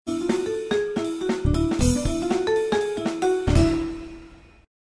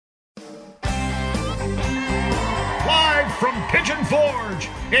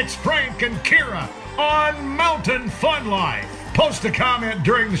It's Frank and Kira on Mountain Fun Life. Post a comment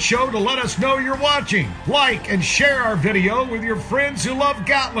during the show to let us know you're watching. Like and share our video with your friends who love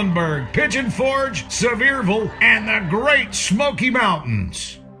Gatlinburg, Pigeon Forge, Sevierville, and the Great Smoky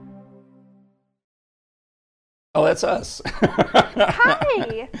Mountains. Oh, that's us.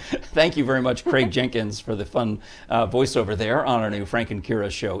 Hi. Thank you very much, Craig Jenkins, for the fun voiceover there on our new Frank and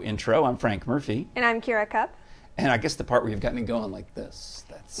Kira show intro. I'm Frank Murphy. And I'm Kira Cup. And I guess the part where you've got me going like this.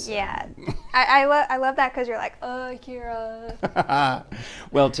 That's yeah. I love that because you're like, oh, Kira.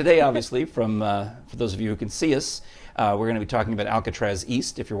 Well, today, obviously, for those of you who can see us, we're going to be talking about Alcatraz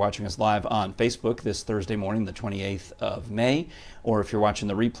East. If you're watching us live on Facebook this Thursday morning, the 28th of May, or if you're watching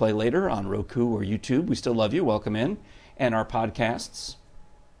the replay later on Roku or YouTube, we still love you. Welcome in. And our podcasts.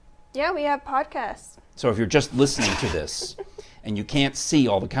 Yeah, we have podcasts. So if you're just listening to this and you can't see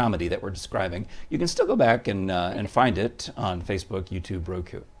all the comedy that we're describing, you can still go back and find it on Facebook, YouTube,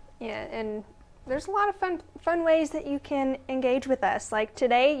 Roku. Yeah, and there's a lot of fun ways that you can engage with us. Like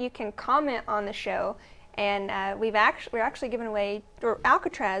today, you can comment on the show. And we're actually giving away, or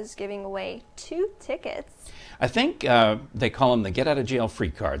Alcatraz is giving away 2 tickets. I think they call them the Get Out of Jail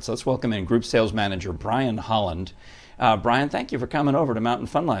Free Card. So let's welcome in Group Sales Manager Brian Holland. Brian, thank you for coming over to Mountain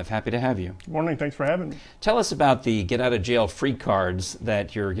Fun Life. Happy to have you. Good morning. Thanks for having me. Tell us about the Get Out of Jail Free Cards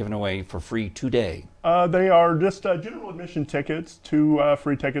that you're giving away for free today. They are just general admission tickets, 2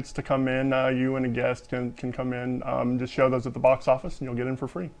 free tickets to come in. You and a guest can come in. Just show those at the box office and you'll get in for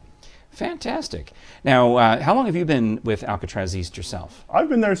free. Fantastic. Now, how long have you been with Alcatraz East yourself? I've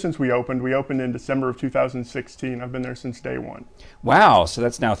been there since we opened. We opened in December of 2016. I've been there since day one. Wow, so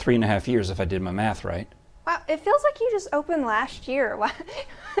that's now 3.5 years if I did my math right. Wow, it feels like you just opened last year. Why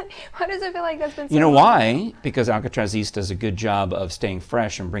does it feel like that's been so You know long? why? Because Alcatraz East does a good job of staying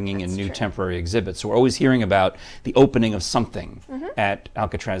fresh and bringing in new temporary exhibits. So we're always hearing about the opening of something at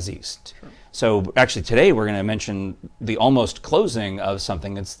Alcatraz East. Sure. So actually today we're going to mention the almost closing of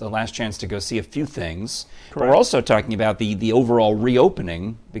something. It's the last chance to go see a few things. Correct. But we're also talking about the overall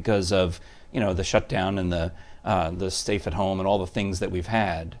reopening because of the shutdown and the safe at home and all the things that we've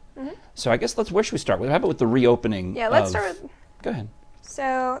had. So I guess where should we start? How about with the reopening? Yeah, let's start with... Go ahead.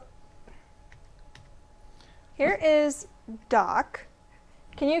 So here is Doc.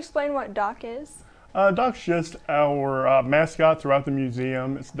 Can you explain what Doc is? Doc's just our mascot throughout the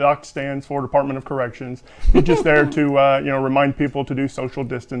museum. Doc stands for Department of Corrections. He's just there to remind people to do social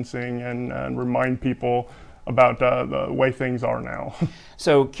distancing and remind people about the way things are now.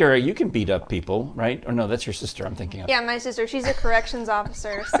 So, Kira, you can beat up people, right? Or no, that's your sister I'm thinking of. Yeah, my sister. She's a corrections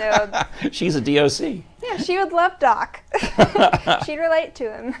officer, so... She's a DOC. Yeah, she would love Doc. She'd relate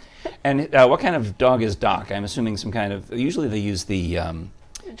to him. And what kind of dog is Doc? I'm assuming some kind of... Usually they use the...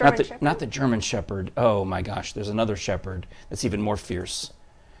 not the German Shepherd. Oh my gosh, there's another Shepherd that's even more fierce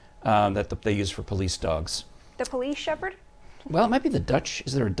that they use for police dogs. The police Shepherd? Well, it might be the Dutch.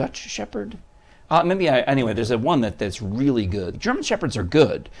 Is there a Dutch Shepherd? Anyway, there's one that's really good. German Shepherds are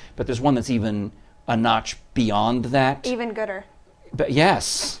good, but there's one that's even a notch beyond that. Even gooder. But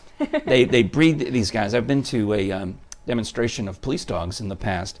yes, they breed these guys. I've been to a demonstration of police dogs in the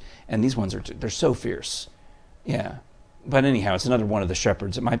past, and these ones they're so fierce. Yeah. But anyhow, it's another one of the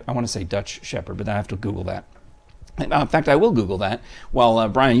shepherds. I want to say Dutch Shepherd, but I have to Google that. In fact, I will Google that. While,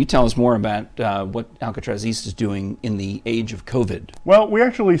 Brian, you tell us more about what Alcatraz East is doing in the age of COVID. Well, we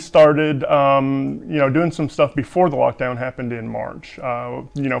actually started, doing some stuff before the lockdown happened in March.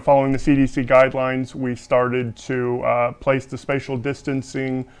 Following the CDC guidelines, we started to place the spatial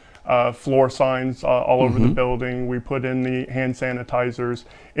distancing floor signs all over the building. We put in the hand sanitizers,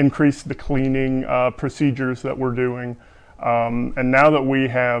 increased the cleaning procedures that we're doing. And now that we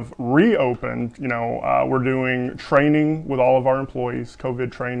have reopened, we're doing training with all of our employees,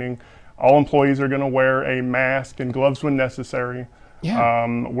 COVID training. All employees are going to wear a mask and gloves when necessary. Yeah.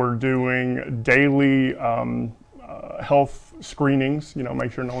 We're doing daily health screenings,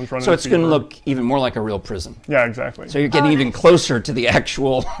 make sure no one's running. So it's going to look even more like a real prison. Yeah, exactly. So you're getting even closer to the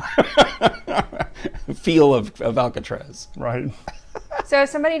actual feel of Alcatraz. Right. So if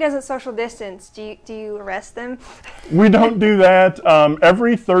somebody doesn't social distance, do you arrest them? We don't do that.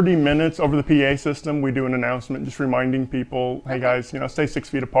 Every 30 minutes over the PA system, we do an announcement just reminding people, hey guys, stay 6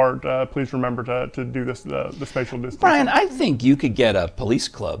 feet apart. Please remember to do this, the spatial distancing. Brian, I think you could get a police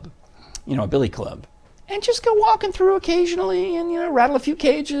club, a billy club, and just go walking through occasionally and, rattle a few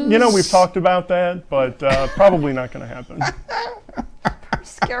cages. We've talked about that, but probably not going to happen.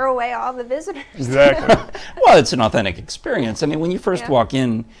 Scare away all the visitors. Exactly. Well, it's an authentic experience. I mean, when you first walk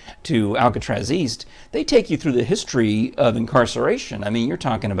in to Alcatraz East, they take you through the history of incarceration. I mean, you're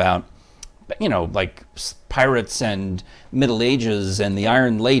talking about you know, like pirates and Middle Ages and the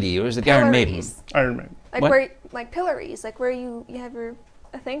Iron Lady. Or was it the Iron Maiden? Pillories. Iron Man. Like What? where, like pillories, like where you have your,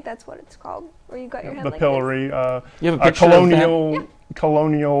 I think that's what it's called, where you got your head The like pillory. You have a picture of that?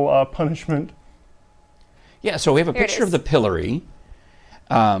 Colonial punishment. Yeah, so we have a Here it picture of is. the pillory.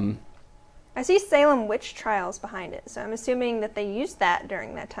 this. I see Salem witch trials behind it, so I'm assuming that they used that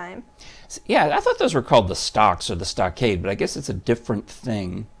during that time. Yeah, I thought those were called the stocks or the stockade, but I guess it's a different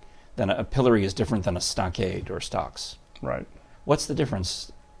thing. Than a pillory is different than a stockade or stocks. Right. What's the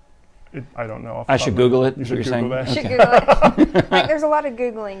difference? I don't know. I should Google it. You is what should you're Google saying? that. You should Google it. Like, there's a lot of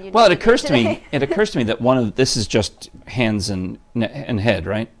Googling you Well, it need occurs to me. today. It occurs to me that one of this is just hands and head,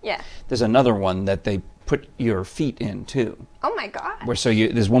 right? Yeah. There's another one that they put your feet in too. Oh my God. Where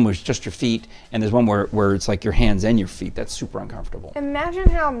there's one where it's just your feet, and there's one where it's like your hands and your feet. That's super uncomfortable. Imagine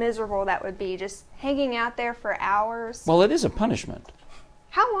how miserable that would be, just hanging out there for hours. Well, it is a punishment.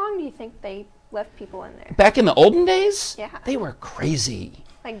 How long do you think they left people in there? Back in the olden days, Yeah. they were crazy.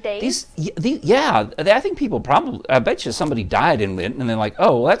 Like days? I think people probably, I bet you somebody died in it, and they're like,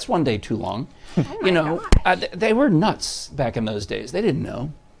 oh, well, that's one day too long. my gosh. They were nuts back in those days. They didn't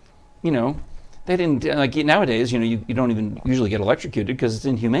know. You know, they didn't, like nowadays, you know, you don't even usually get electrocuted because it's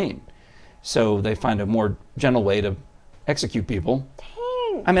inhumane. So they find a more gentle way to execute people. Dang.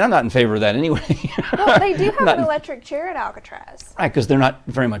 I mean, I'm not in favor of that anyway. Well, they do have Not- an electric chair at Alcatraz. Right, because they're not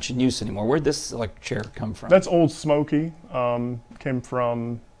very much in use anymore. Where'd this electric chair come from? That's Old Smoky. Came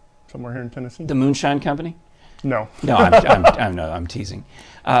from somewhere here in Tennessee. The Moonshine Company? No. No, I'm teasing.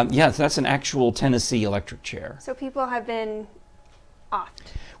 Yeah, so that's an actual Tennessee electric chair. So people have been offed.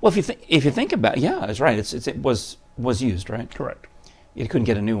 Well, if you think about, yeah, that's right. It was used, right? Correct. You couldn't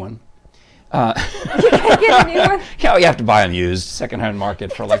get a new one. Get a new one. Yeah, you have to buy them used, secondhand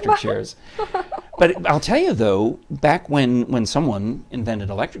market for electric chairs. But I'll tell you though, back when someone invented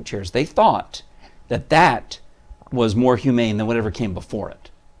electric chairs, they thought that was more humane than whatever came before it.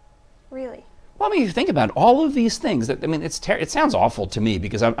 Really? Well, I mean, you think about all of these things. That I mean, it sounds awful to me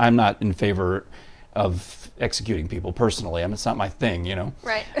because I'm not in favor of executing people personally. I mean, it's not my thing, you know.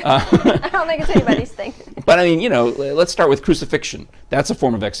 Right. I don't think it's anybody's thing. But I mean, you know, let's start with crucifixion. That's a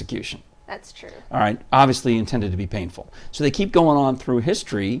form of execution. That's true. All right, obviously intended to be painful. So they keep going on through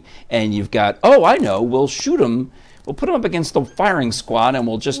history, and you've got, oh, I know, we'll shoot them. We'll put them up against the firing squad, and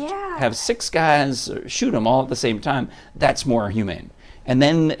we'll just Yeah. have 6 guys shoot them all at the same time. That's more humane. And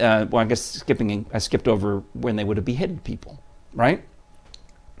then, well, I guess I skipped over when they would have beheaded people, right?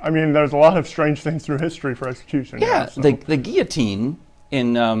 I mean, there's a lot of strange things through history for execution. Yeah, so. the guillotine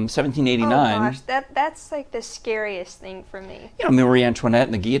in Oh 1789. gosh, that's like the scariest thing for me. You know, Marie Antoinette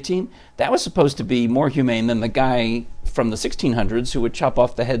and the guillotine, that was supposed to be more humane than the guy from the 1600s who would chop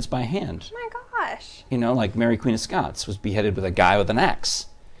off the heads by hand. My gosh. You know, like Mary Queen of Scots was beheaded with a guy with an axe.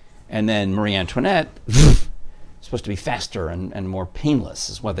 And then Marie Antoinette, supposed to be faster and more painless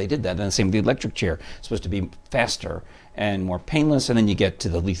is why they did that. And the same with the electric chair, supposed to be faster and more painless. And then you get to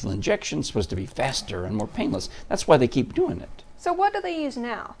the lethal injection, supposed to be faster and more painless. That's why they keep doing it. So what do they use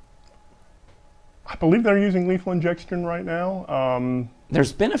now? I believe they're using lethal injection right now.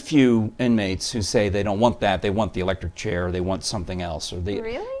 There's been a few inmates who say they don't want that, they want the electric chair, or they want something else. Or they,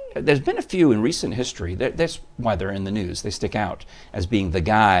 Really? There's been a few in recent history. That's why they're in the news. They stick out as being the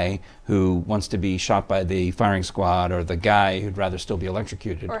guy who wants to be shot by the firing squad or the guy who'd rather still be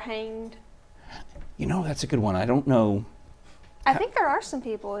electrocuted. Or hanged? You know, that's a good one. I don't know. I think there are some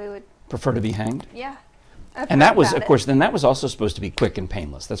people who would, Prefer to be hanged? yeah. I've And heard that was, about of it. course, then that was also supposed to be quick and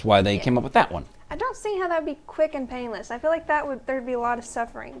painless. That's why they Yeah. came up with that one. I don't see how that would be quick and painless. I feel like there'd be a lot of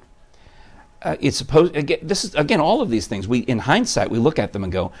suffering. It's supposed, again, this is, again, all of these things, in hindsight, we look at them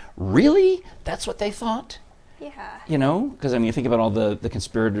and go, really? That's what they thought? Yeah. You know, because I mean, you think about all the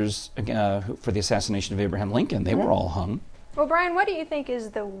conspirators for the assassination of Abraham Lincoln, they were all hung. Well, Brian, what do you think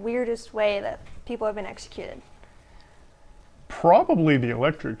is the weirdest way that people have been executed? Probably the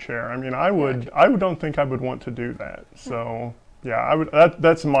electric chair. I mean, I don't think I would want to do that. So yeah, I would.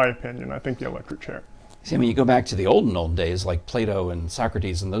 That's my opinion. I think the electric chair. See, I mean, you go back to the old days, like Plato and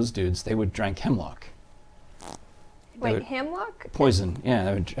Socrates and those dudes, they would drink hemlock. Wait, would- hemlock? Poison, yeah,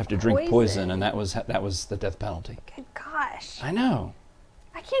 they would have to drink poison, Poison. and that was the death penalty. Good gosh. I know.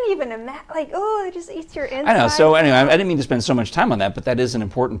 I can't even imagine. Like, oh, it just eats your insides. I know. So anyway, I didn't mean to spend so much time on that, but that is an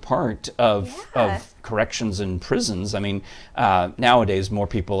important part of Yeah. corrections in prisons. I mean, nowadays more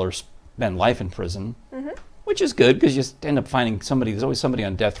people spend life in prison, which is good because you end up finding there's always somebody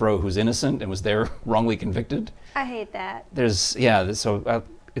on death row who's innocent and was there wrongly convicted. I hate that. So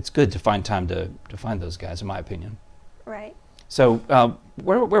it's good to find time to find those guys, in my opinion. Right. So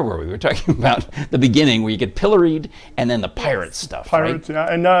where were we? We were talking about the beginning where you get pilloried and then the pirate stuff, Pirates, right?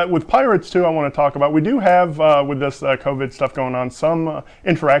 yeah. And with pirates, too, I want to talk about, we do have, with this COVID stuff going on, some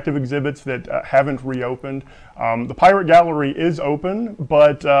interactive exhibits that haven't reopened. The Pirate Gallery is open,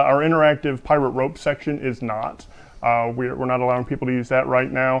 but our interactive pirate rope section is not. We're not allowing people to use that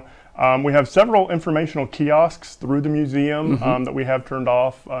right now. We have several informational kiosks through the museum that we have turned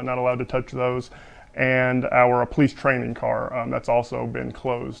off, not allowed to touch those. And our police training car, that's also been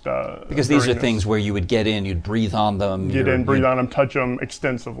closed. Because these are things where you would get in, you'd breathe on them. Get in, breathe on them, touch them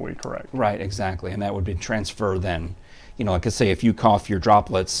extensively, correct. Right, exactly. And that would be transfer then. You know, like I say, if you cough your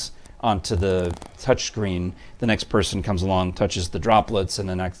droplets onto the touch screen, the next person comes along, touches the droplets, and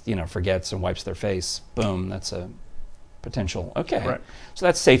the next, forgets and wipes their face. Boom, that's a potential. Okay. Right. So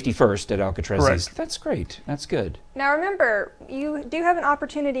that's safety first at Alcatraz Correct. East. That's great. That's good. Now remember, you do have an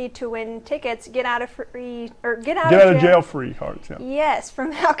opportunity to win tickets, get out of jail free cards. Yeah. Yes,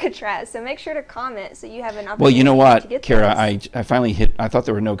 from Alcatraz. So make sure to comment so you have an opportunity. Well, you know what, to get Kara, those. I finally hit, I thought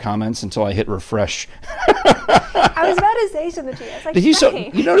there were no comments until I hit refresh. I was about to say something to you. I was like, Did you,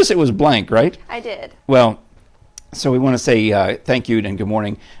 dang. you notice it was blank, right? I did. Well, so we want to say thank you and good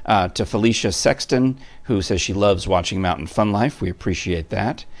morning to Felicia Sexton, who says she loves watching Mountain Fun Life. We appreciate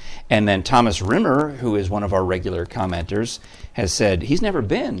that. And then Thomas Rimmer, who is one of our regular commenters, has said he's never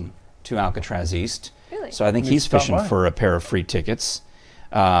been to Alcatraz East. Really? So I think he's fishing for a pair of free tickets.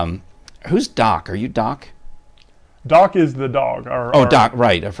 Who's Doc? Are you Doc? Doc is the dog. Doc,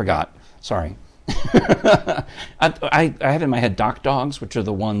 right. I forgot. Sorry. I have in my head Doc dogs, which are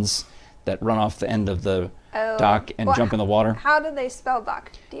the ones that run off the end of the dock and jump in the water. How do they spell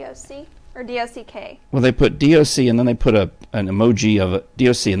Doc? D-O-C or D-O-C-K? Well, they put DOC and then they put an emoji of a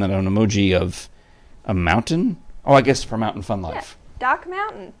DOC and then an emoji of a mountain. Oh, I guess for Mountain Fun Life. Yeah, Doc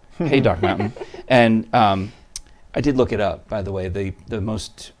Mountain. Hey, Doc Mountain. And I did look it up, by the way. The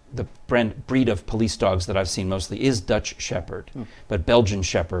breed of police dogs that I've seen mostly is Dutch Shepherd, but Belgian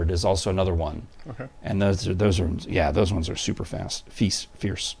Shepherd is also another one. Okay. And those ones are super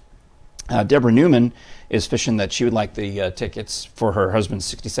fierce. Deborah Newman is fishing that she would like the tickets for her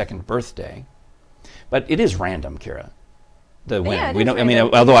husband's 62nd birthday, but it is random, Kira. The win. Yeah, We don't. I mean,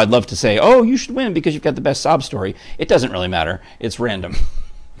 although I'd love to say, oh, you should win because you've got the best sob story. It doesn't really matter. It's random.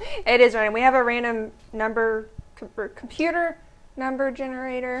 It is random. We have a random number computer number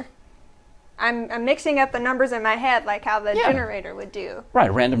generator. I'm mixing up the numbers in my head like how the generator would do.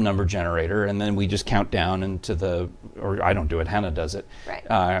 Right, random number generator, and then we just count down into or I don't do it, Hannah does it. Right.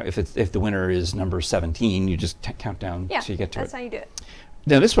 If the winner is number 17, you just count down till you get to it. That's how you do it.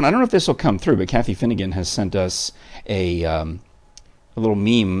 Now this one, I don't know if this will come through, but Kathy Finnegan has sent us a little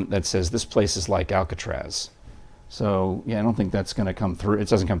meme that says, this place is like Alcatraz. So, I don't think that's going to come through. It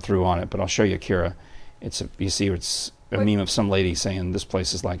doesn't come through on it, but I'll show you, Kira. It's a meme of some lady saying, this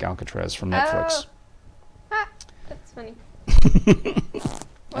place is like Alcatraz from Netflix. That's funny.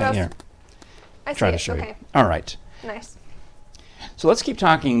 What else? Here. I see Try to it. show you. Okay. All right. Nice. So let's keep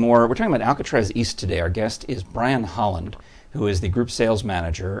talking more. We're talking about Alcatraz East today. Our guest is Brian Holland, who is the group sales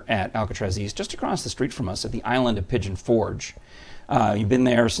manager at Alcatraz East, just across the street from us at the island of Pigeon Forge. You've been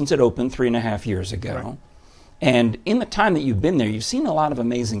there since it opened 3.5 years ago. Right. And in the time that you've been there, you've seen a lot of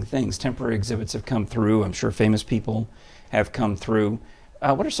amazing things. Temporary exhibits have come through. I'm sure famous people have come through.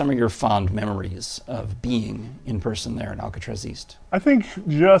 What are some of your fond memories of being in person there at Alcatraz East? I think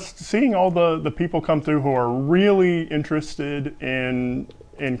just seeing all the people come through who are really interested in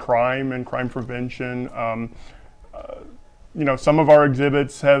crime and crime prevention. Some of our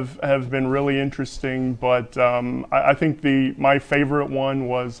exhibits have been really interesting, but I think my favorite one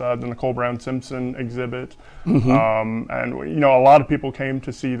was the Nicole Brown Simpson exhibit. And a lot of people came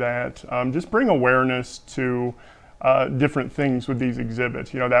to see that. Just bring awareness to different things with these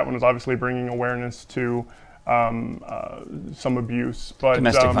exhibits. That one is obviously bringing awareness to some abuse, but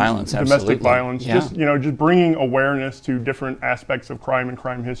domestic violence, domestic violence. Yeah. Just bringing awareness to different aspects of crime and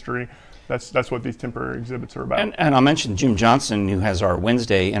crime history. That's what these temporary exhibits are about. And I'll mention Jim Johnson, who has our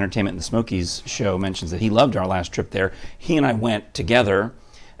Wednesday Entertainment in the Smokies show, mentions that he loved our last trip there. He and I went together.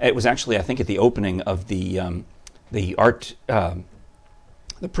 It was actually, I think, at the opening of the art, the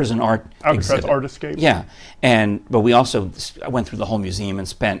prison art exhibit. Art Escape. Yeah, but we also went through the whole museum and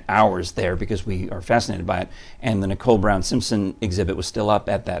spent hours there because we are fascinated by it. And the Nicole Brown Simpson exhibit was still up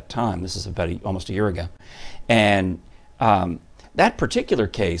at that time. This is about almost a year ago, and that particular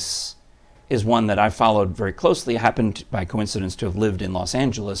case is one that I followed very closely. It happened by coincidence to have lived in Los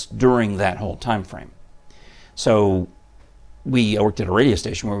Angeles during that whole time frame. So we worked at a radio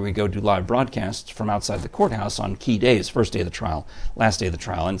station where we go do live broadcasts from outside the courthouse on key days, first day of the trial, last day of the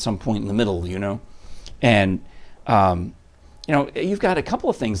trial, and some point in the middle, And You know, you've got a couple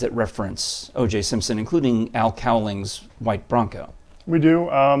of things that reference O.J. Simpson, including Al Cowling's white Bronco. We do.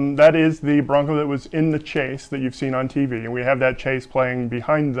 That is the Bronco that was in the chase that you've seen on TV, and we have that chase playing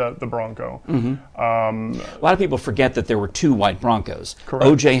behind the Bronco. A lot of people forget that there were two white Broncos. Correct.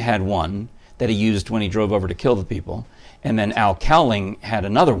 O.J. had one that he used when he drove over to kill the people, and then Al Cowling had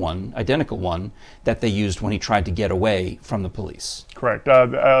another one, identical one, that they used when he tried to get away from the police. Correct.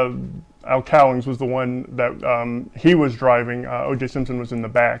 Al Cowlings was the one that he was driving. O.J. Simpson was in the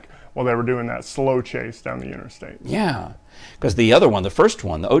back while they were doing that slow chase down the interstate. Yeah, because the other one, the first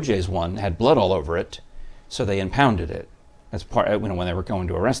one, the O.J.'s one, had blood all over it, so they impounded it. That's part when they were going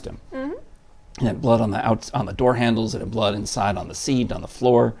to arrest him. Mm-hmm. It had blood on the door handles. It had blood inside on the seat, on the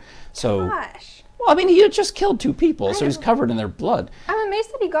floor. So, Gosh. well, I mean, he had just killed two people, so he's covered in their blood. I'm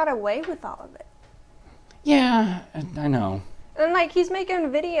amazed that he got away with all of it. Yeah, I know. And like he's making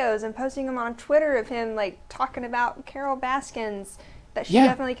videos and posting them on Twitter of him like talking about Carol Baskins, that she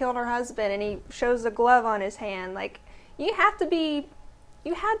definitely killed her husband, and he shows the glove on his hand. Like you had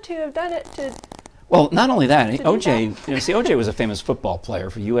to have done it to. Well, not only that, O.J. O.J. was a famous football player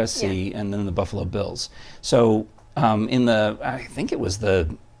for USC and then the Buffalo Bills. So I think it was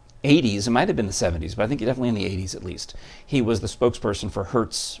the 80s, it might have been the 70s, but I think definitely in the 80s at least, he was the spokesperson for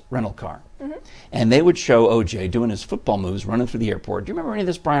Hertz rental car. Mm-hmm. And they would show O.J. doing his football moves, running through the airport. Do you remember any of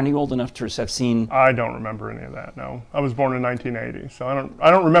this, Brian? Are you old enough to have seen? I don't remember any of that, no. I was born in 1980, so I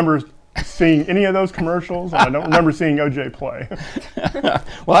don't remember seeing any of those commercials, and I don't remember seeing O.J. play.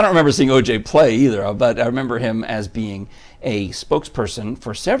 Well, I don't remember seeing O.J. play either, but I remember him as being a spokesperson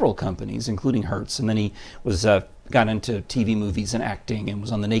for several companies, including Hertz, and then he was got into TV movies and acting and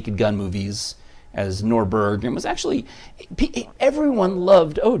was on the Naked Gun movies as Norberg, and was actually, everyone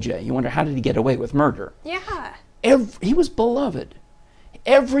loved O.J. You wonder, how did he get away with murder? Yeah. He was beloved.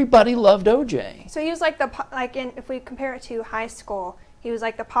 Everybody loved O.J. So he was like if we compare it to high school, he was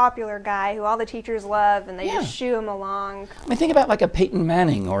like the popular guy who all the teachers love, and they just shoo him along. I mean, think about like a Peyton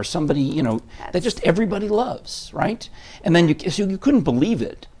Manning or somebody, that just everybody loves, right? And then you couldn't believe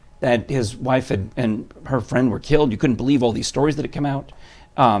it, that his wife and her friend were killed. You couldn't believe all these stories that had come out.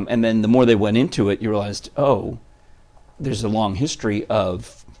 And then the more they went into it, you realized, there's a long history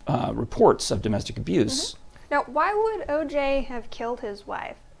of reports of domestic abuse. Mm-hmm. Now, why would O.J. have killed his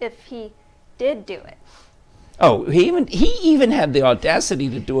wife if he did do it? Oh, he even had the audacity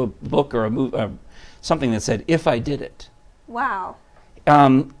to do a book or a movie, something that said, "If I did it." Wow.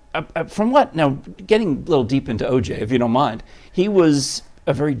 From what? Now, getting a little deep into O.J., if you don't mind, he was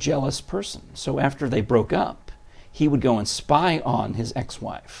a very jealous person. So after they broke up, he would go and spy on his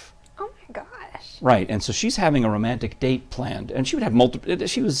ex-wife. Oh my gosh. Right, and so she's having a romantic date planned, and she would have multiple.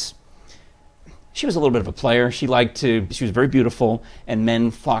 She was a little bit of a player. She was very beautiful, and men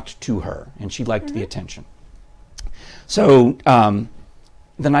flocked to her, and she liked the attention. So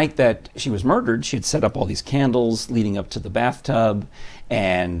the night that she was murdered, she had set up all these candles leading up to the bathtub,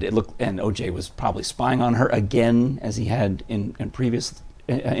 and O.J. was probably spying on her again, as he had in previous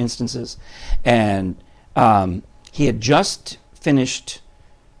instances. And he had just finished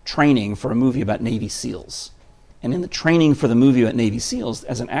training for a movie about Navy SEALs. And in the training for the movie about Navy SEALs,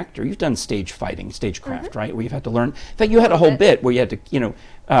 as an actor, you've done stage fighting, stagecraft, right? Where you've had to learn. In fact, you had a whole bit where you had to,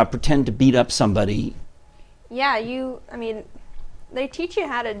 pretend to beat up somebody. Yeah, they teach you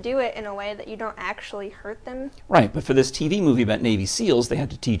how to do it in a way that you don't actually hurt them. Right, but for this TV movie about Navy SEALs, they had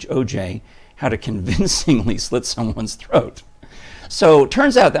to teach O.J. how to convincingly slit someone's throat. So it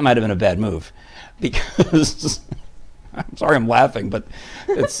turns out that might have been a bad move, because I'm sorry I'm laughing, but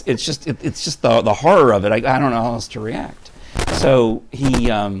it's just the horror of it. I don't know how else to react. So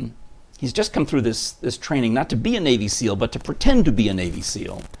he's just come through this training, not to be a Navy SEAL, but to pretend to be a Navy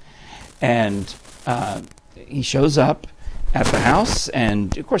SEAL, and he shows up at the house,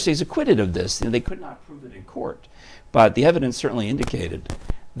 and of course he's acquitted of this. They could not prove it in court, but the evidence certainly indicated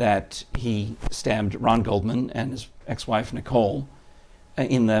that he stabbed Ron Goldman and his ex-wife Nicole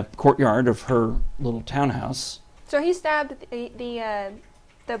in the courtyard of her little townhouse. So he stabbed the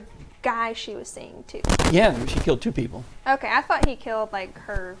guy she was seeing too. Yeah, she killed two people. Okay, I thought he killed like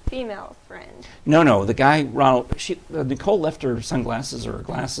her female friend. No, the guy Nicole left her sunglasses or her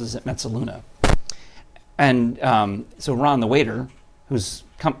glasses at Mezzaluna. And so Ron, the waiter,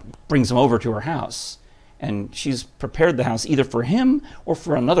 brings him over to her house, and she's prepared the house either for him or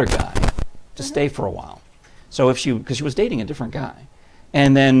for another guy to stay for a while. So because she was dating a different guy,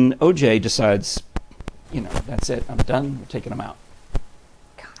 and then O.J. decides, that's it, I'm done, we're taking him out.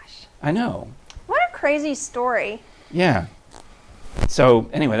 Gosh. I know. What a crazy story. Yeah. So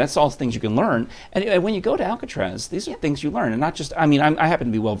anyway, that's all things you can learn. And when you go to Alcatraz, these are things you learn, and not just. I happen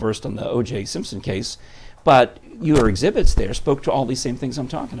to be well versed on the O.J. Simpson case. But your exhibits there spoke to all these same things I'm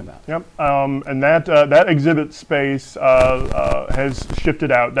talking about. Yep, and that exhibit space has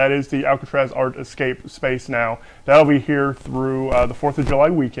shifted out. That is the Alcatraz Art Escape space now. That'll be here through the 4th of July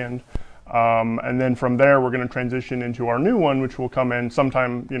weekend. And then from there, we're going to transition into our new one, which will come in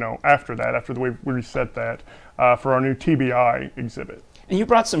sometime, after that, after we reset that, for our new TBI exhibit. And you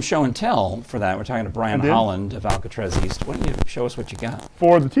brought some show and tell for that. We're talking to Brian Holland of Alcatraz East. Why don't you show us what you got?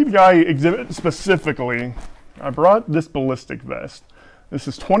 For the TBI exhibit specifically, I brought this ballistic vest. This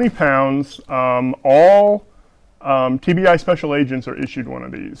is 20 pounds. All TBI special agents are issued one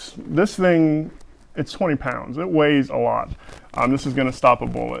of these. This thing, it's 20 pounds. It weighs a lot. This is going to stop a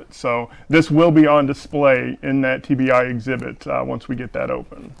bullet. So this will be on display in that TBI exhibit once we get that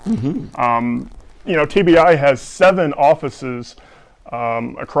open. Mm-hmm. TBI has 7 offices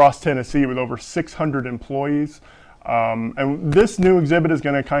across Tennessee with over 600 employees. And this new exhibit is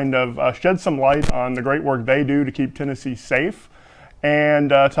going to kind of shed some light on the great work they do to keep Tennessee safe and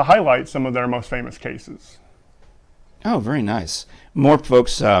to highlight some of their most famous cases. Oh, very nice. More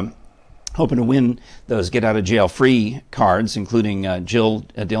folks hoping to win those get out of jail free cards, including Jill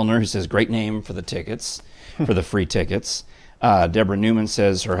Dillner, who says great name for the tickets, for the free tickets. Deborah Newman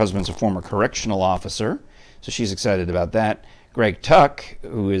says her husband's a former correctional officer, so she's excited about that. Greg Tuck,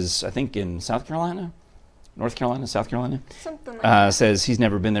 who is, I think, in South Carolina, North Carolina, South Carolina, something like that. Says he's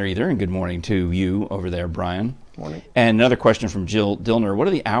never been there either, and good morning to you over there, Brian. Morning. And another question from Jill Dillner. What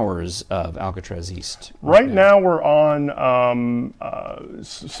are the hours of Alcatraz East? Right now we're on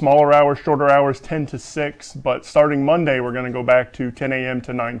smaller hours, shorter hours, 10 to 6, but starting Monday we're going to go back to 10 a.m.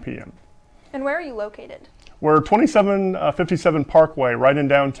 to 9 p.m. And where are you located? We're 2757 Parkway, right in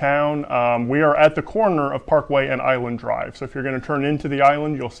downtown. We are at the corner of Parkway and Island Drive. So if you're going to turn into the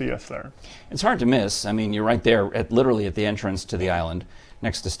island, you'll see us there. It's hard to miss. I mean, you're right there, literally at the entrance to the island,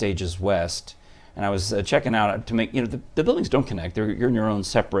 next to Stages West. And I was checking out to make, the buildings don't connect. You're in your own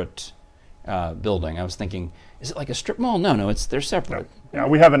separate building. I was thinking, is it like a strip mall? No, they're separate. Yeah,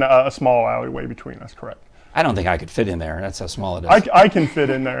 we have a small alleyway between us, correct. I don't think I could fit in there. That's how small it is. I can fit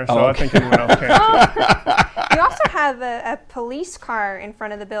in there, so okay. I think anyone else can. You also have a police car in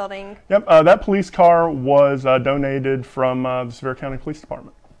front of the building. Yep, that police car was donated from the Sevier County Police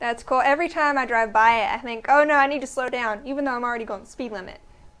Department. That's cool. Every time I drive by it, I think, oh no, I need to slow down, even though I'm already going the speed limit.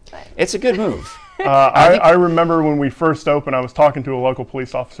 But it's a good move. I remember when we first opened, I was talking to a local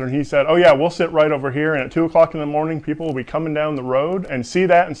police officer, and he said, oh yeah, we'll sit right over here, and at 2 o'clock in the morning, people will be coming down the road and see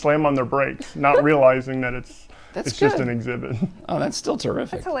that and slam on their brakes, not realizing that it's just an exhibit. Oh, that's still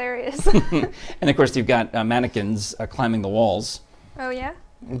terrific. That's hilarious. And of course, you've got mannequins climbing the walls. Oh yeah?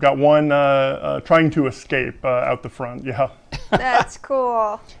 We've got one trying to escape out the front, yeah. That's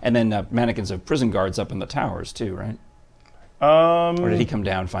cool. And then mannequins of prison guards up in the towers too, right? Or did he come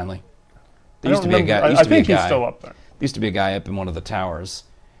down finally? There used to be a guy. I think he's still up there. There used to be a guy up in one of the towers.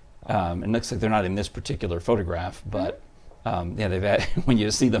 It looks like they're not in this particular photograph, but they've had, when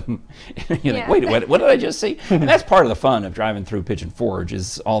you see them, you're like, wait, what did I just see? And that's part of the fun of driving through Pigeon Forge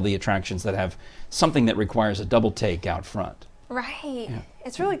is all the attractions that have something that requires a double take out front. Right. Yeah.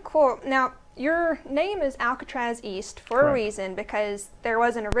 It's really cool. Now, your name is Alcatraz East for a reason, because there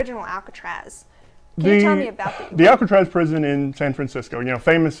was an original Alcatraz. Can you tell me about the Alcatraz prison in San Francisco?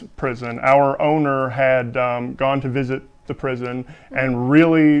 Famous prison. Our owner had gone to visit the prison and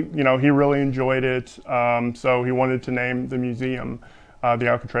really, he really enjoyed it. So he wanted to name the museum the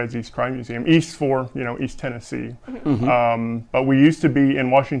Alcatraz East Crime Museum. East for, East Tennessee. Mm-hmm. But we used to be in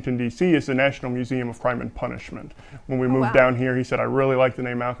Washington, D.C. as the National Museum of Crime and Punishment. When we moved down here, he said, I really like the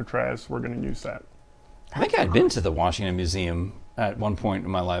name Alcatraz. We're going to use that. I think I'd been to the Washington Museum at one point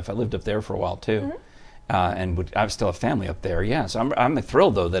in my life. I lived up there for a while too, and I still have family up there. Yeah, so I'm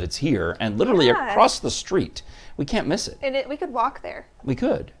thrilled though that it's here and literally across the street. We can't miss it. And we could walk there. We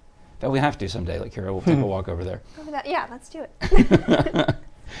could, but we have to someday. Like Kara, we'll take a walk over there. Yeah, let's do it.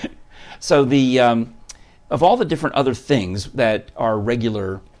 So of all the different other things that are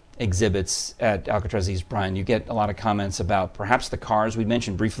regular exhibits at Alcatraz East, Brian, you get a lot of comments about perhaps the cars. We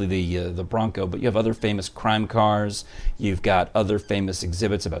mentioned briefly the Bronco, but you have other famous crime cars. You've got other famous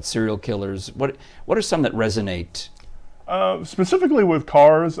exhibits about serial killers. What are some that resonate? Specifically with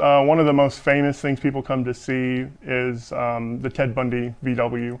cars, one of the most famous things people come to see is the Ted Bundy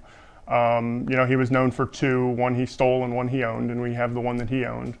VW. He was known for 2, one he stole and one he owned, and we have the one that he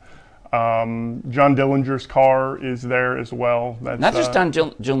owned. John Dillinger's car is there as well. That's, not just John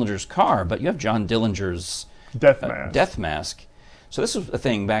Dillinger's car, but you have John Dillinger's death mask. So this is a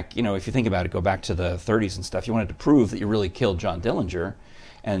thing back, if you think about it, go back to the 30s and stuff. You wanted to prove that you really killed John Dillinger.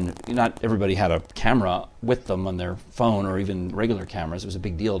 And not everybody had a camera with them on their phone or even regular cameras. It was a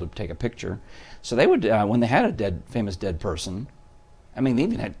big deal to take a picture. So they would, when they had a famous dead person, I mean, they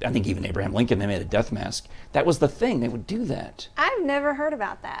even had, I think even Abraham Lincoln, they made a death mask. That was the thing. They would do that. I've never heard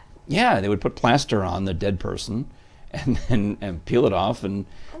about that. Yeah, they would put plaster on the dead person and then peel it off, and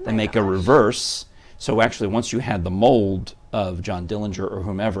then make a reverse. So actually, once you had the mold of John Dillinger or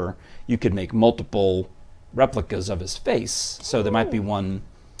whomever, you could make multiple replicas of his face. So there might be one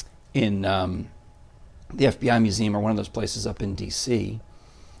in the FBI museum or one of those places up in D.C.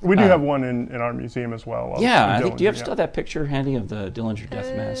 We do have one in our museum as well. Yeah, I think. Do you have still that picture handy of the Dillinger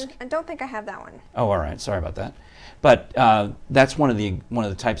death mask? I don't think I have that one. Oh, all right. Sorry about that. But that's one of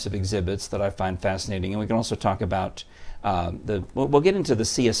the types of exhibits that I find fascinating. And we can also talk about we'll get into the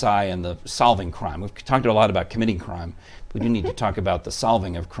CSI and the solving crime. We've talked a lot about committing crime. We do need to talk about the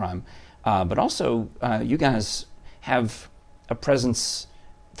solving of crime. But also, you guys have a presence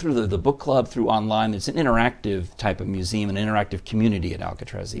through the book club, through online. It's an interactive type of museum, an interactive community at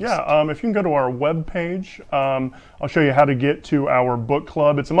Alcatraz East. Yeah, if you can go to our webpage, I'll show you how to get to our book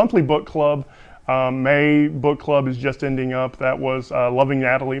club. It's a monthly book club. May book club is just ending up. That was Loving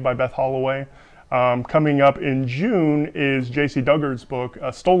Natalie by Beth Holloway. Coming up in June is J.C. Duggard's book,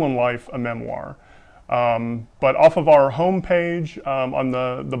 A Stolen Life, a Memoir. But off of our homepage, on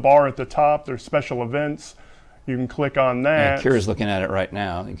the bar at the top, there's special events. You can click on that. Yeah, Kira's looking at it right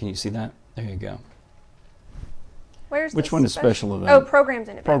now. Can you see that? There you go. Which one is special event? Oh, programs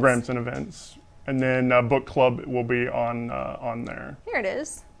and events. Programs and events. And then book club will be on there. Here it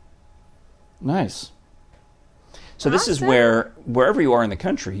is. Nice. So this is where, wherever you are in the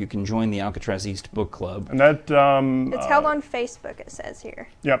country, you can join the Alcatraz East Book Club. And that it's held on Facebook, it says here.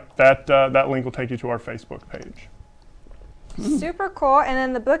 Yep, that link will take you to our Facebook page. Super cool. And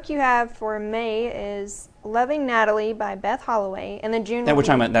then the book you have for May is Loving Natalie by Beth Holloway, and then June.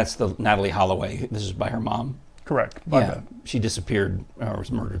 That's the Natalie Holloway. This is by her mom. Correct. Yeah, she disappeared or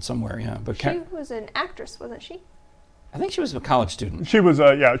was murdered somewhere. Yeah, but she was an actress, wasn't she? I think she was a college student. She was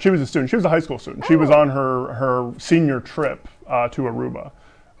a student. She was a high school student. She was on her senior trip to Aruba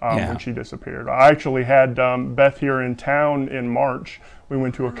when she disappeared. I actually had Beth here in town in March. We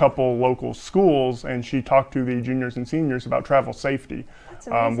went to a couple local schools, and she talked to the juniors and seniors about travel safety.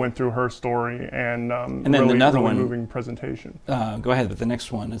 Went through her story, and then really, another really moving presentation. Go ahead with the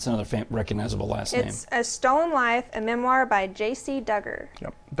next one. It's another recognizable last name. It's A Stolen Life, a memoir by J.C. Duggar.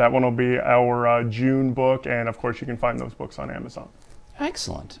 Yep, that one will be our June book, and of course you can find those books on Amazon.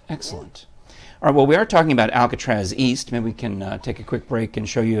 Excellent, excellent. All right, well, we are talking about Alcatraz East. Maybe we can take a quick break and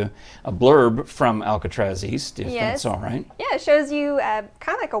show you a blurb from Alcatraz East, if that's all right. Yeah, it shows you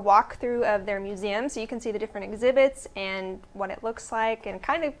kind of like a walkthrough of their museum, so you can see the different exhibits and what it looks like and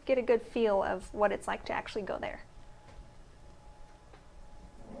kind of get a good feel of what it's like to actually go there.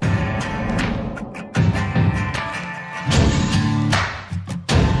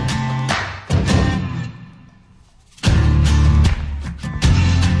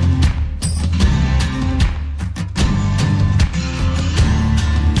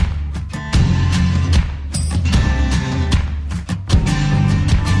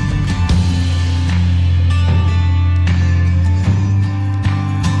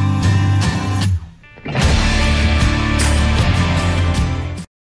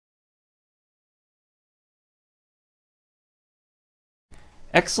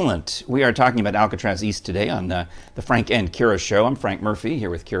 Excellent. We are talking about Alcatraz East today on the Frank and Kira Show. I'm Frank Murphy here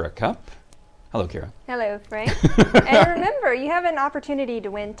with Kira Cupp. Hello, Kira. Hello, Frank. And remember, you have an opportunity to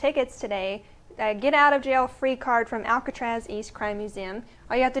win tickets today. Get out of jail free card from Alcatraz East Crime Museum.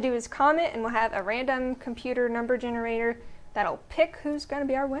 All you have to do is comment, and we'll have a random computer number generator that'll pick who's going to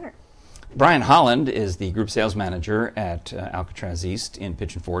be our winner. Brian Holland is the group sales manager at Alcatraz East in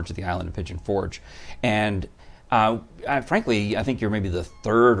Pigeon Forge, at the island of Pigeon Forge. And frankly, I think you're maybe the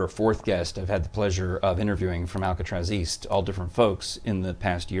third or fourth guest I've had the pleasure of interviewing from Alcatraz East, all different folks in the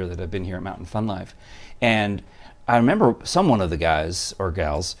past year that I've been here at Mountain Fun Life. And I remember one of the guys or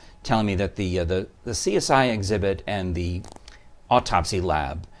gals telling me that the CSI exhibit and the autopsy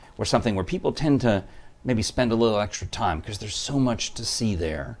lab were something where people tend to maybe spend a little extra time because there's so much to see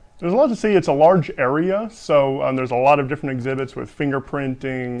there. There's a lot to see. It's a large area, so there's a lot of different exhibits with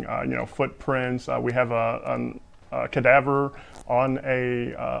fingerprinting, footprints. We have a cadaver on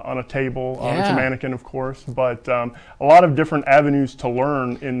a table. It's a mannequin, of course, but a lot of different avenues to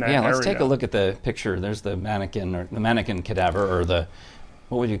learn in that area. Yeah, let's take a look at the picture. There's the mannequin, or the mannequin cadaver, or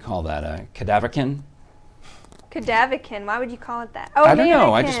what would you call that? A cadaverkin? Cadaverkin. Why would you call it that? Oh, I don't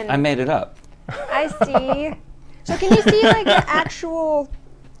know. I made it up. I see. So can you see like the actual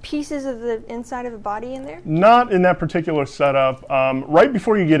pieces of the inside of the body in there? Not in that particular setup. Right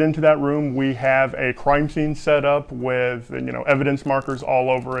before you get into that room, we have a crime scene set up with evidence markers all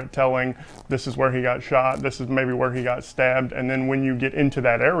over it, telling this is where he got shot, this is maybe where he got stabbed, and then when you get into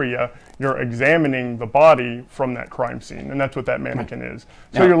that area, you're examining the body from that crime scene, and that's what that mannequin is.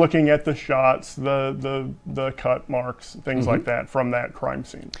 So you're looking at the shots, the cut marks, things like that from that crime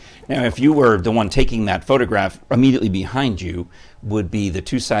scene. Now, if you were the one taking that photograph, immediately behind you would be the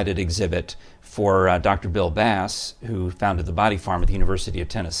two-sided exhibit for Dr. Bill Bass, who founded the Body Farm at the University of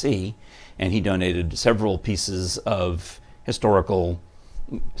Tennessee, and he donated several pieces of historical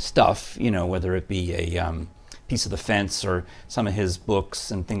stuff, whether it be a piece of the fence or some of his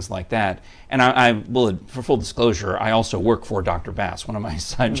books and things like that. And I will, for full disclosure, I also work for Dr. Bass. One of my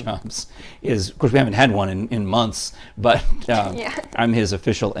side jobs is, of course, we haven't had one in months, but I'm his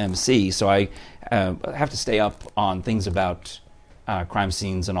official MC, so I have to stay up on things about crime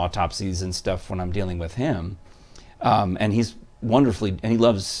scenes and autopsies and stuff when I'm dealing with him. And he's wonderfully, and he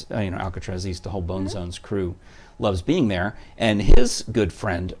loves, Alcatraz East, the whole Bone Zones crew loves being there. And his good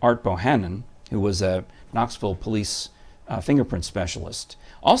friend, Art Bohannon, who was a Knoxville police fingerprint specialist,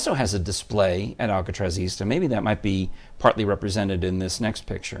 also has a display at Alcatraz East, and maybe that might be partly represented in this next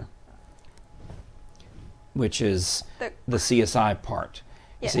picture, which is the CSI part.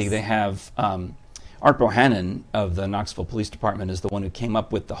 Yes. You see, they have Art Bohannon of the Knoxville Police Department is the one who came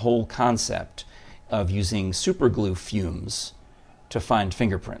up with the whole concept of using superglue fumes to find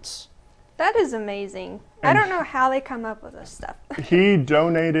fingerprints. That is amazing. I don't know how they come up with this stuff. He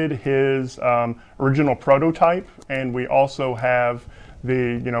donated his original prototype, and we also have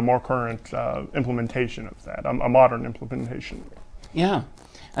the more current implementation of that, a modern implementation. Yeah.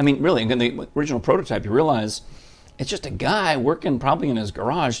 I mean, really, in the original prototype, you realize it's just a guy working probably in his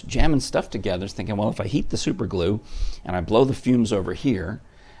garage, jamming stuff together, thinking, well, if I heat the super glue and I blow the fumes over here,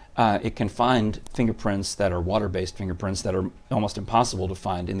 it can find fingerprints that are water-based fingerprints that are almost impossible to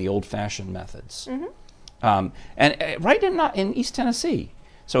find in the old-fashioned methods. And right in East Tennessee.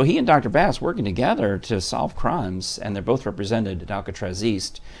 So he and Dr. Bass working together to solve crimes, and they're both represented at Alcatraz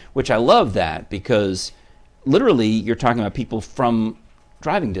East, which I love that because literally you're talking about people from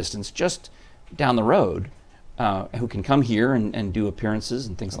driving distance just down the road who can come here and do appearances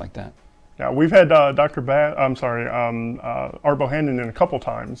and things like that. Yeah, we've had Art Bohannon in a couple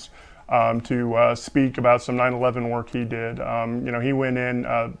times to speak about some 9/11 work he did. He went in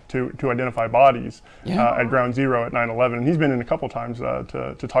to identify bodies at Ground Zero at 9/11, and he's been in a couple times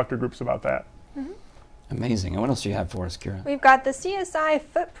to talk to groups about that. Amazing. And what else do you have for us, Kira? We've got the CSI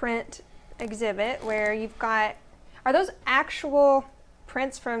footprint exhibit where you've got, are those actual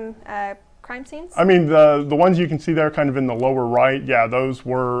prints from crime scenes? I mean, the ones you can see there kind of in the lower right, yeah, those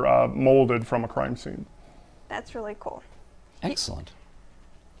were molded from a crime scene. That's really cool. Excellent.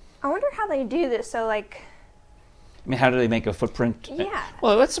 I wonder how they do this. So, like, I mean, how do they make a footprint? Yeah.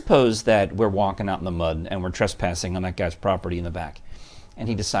 Well, let's suppose that we're walking out in the mud and we're trespassing on that guy's property in the back, and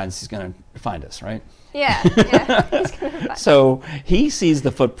he decides he's going to find us, right? Yeah. He's gonna find us. So he sees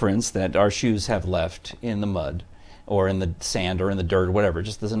the footprints that our shoes have left in the mud or in the sand or in the dirt or whatever,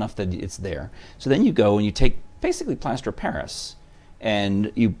 just there's enough that it's there. So then you go and you take basically plaster of Paris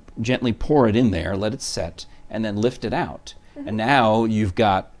and you gently pour it in there, let it set, and then lift it out. And now you've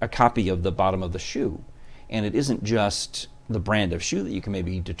got a copy of the bottom of the shoe. And it isn't just the brand of shoe that you can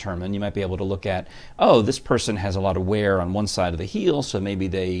maybe determine. You might be able to look at, oh, this person has a lot of wear on one side of the heel, so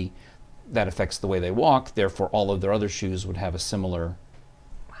maybe that affects the way they walk, therefore all of their other shoes would have a similar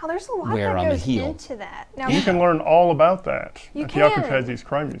Wow, there's a lot wear that on the goes heel. into that. Now, You can learn all about that You at the can. Alcatraz East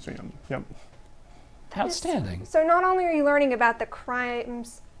Crime Museum. Yep. Outstanding. So not only are you learning about the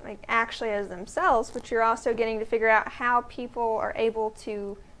crimes like actually as themselves, but you're also getting to figure out how people are able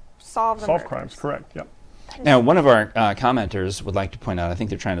to solve the Solve murders. crimes, correct, yep. Now, one of our commenters would like to point out, I think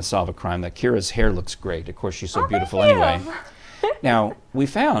they're trying to solve a crime, that Kira's hair looks great. Of course, she's so beautiful thank you. anyway. Now, we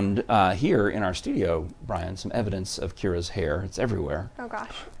found here in our studio, Brian, some evidence of Kira's hair. It's everywhere. Oh gosh.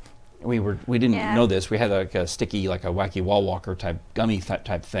 We didn't Yeah. know this. We had like a sticky, like a wacky wall walker type gummy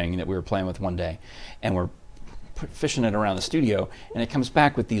type thing that we were playing with one day, and we're fishing it around the studio, and it comes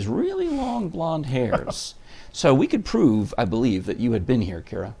back with these really long blonde hairs. So we could prove, I believe, that you had been here,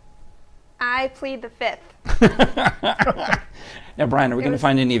 Kira. I plead the fifth. Now, Brian, are we going to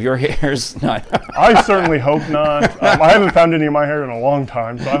find any of your hairs? No. I certainly hope not. I haven't found any of my hair in a long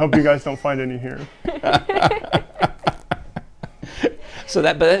time, so I hope you guys don't find any here. So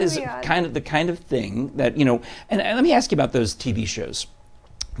that is God. kind of the kind of thing that, and let me ask you about those TV shows.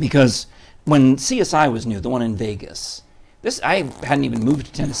 Because when CSI was new, the one in Vegas, I hadn't even moved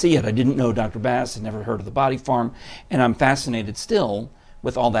to Tennessee yet. I didn't know Dr. Bass, had never heard of the Body Farm, and I'm fascinated still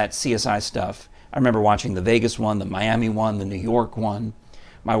with all that CSI stuff. I remember watching the Vegas one, the Miami one, the New York one.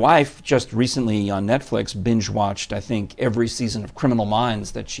 My wife just recently on Netflix binge-watched, I think, every season of Criminal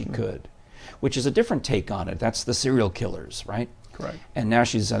Minds that she could, which is a different take on it. That's the serial killers, right? Correct. And now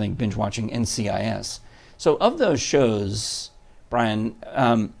she's, I think, binge-watching NCIS. So of those shows, Brian,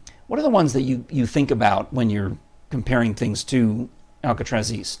 what are the ones that you think about when you're comparing things to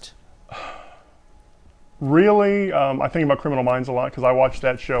Alcatraz East? Really, I think about Criminal Minds a lot because I watched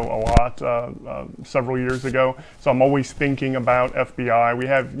that show a lot several years ago. So I'm always thinking about FBI. We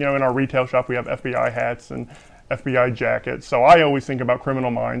have, in our retail shop, we have FBI hats and FBI jackets. So I always think about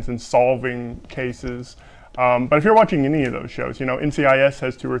Criminal Minds and solving cases. But if you're watching any of those shows, NCIS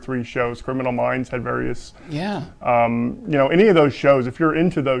has 2 or 3 shows. Criminal Minds had various. Yeah. Any of those shows, if you're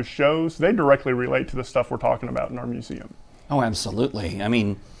into those shows, they directly relate to the stuff we're talking about in our museum. Oh, absolutely. I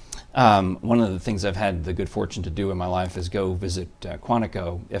mean, one of the things I've had the good fortune to do in my life is go visit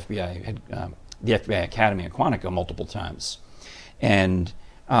Quantico, the FBI Academy at Quantico multiple times. And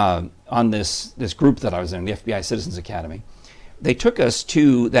on this group that I was in, the FBI Citizens Academy, they took us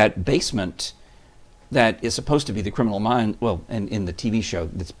to that basement that is supposed to be the Criminal Mind, well, and in the TV show,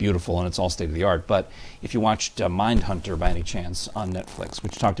 it's beautiful and it's all state of the art. But if you watched Mindhunter by any chance on Netflix,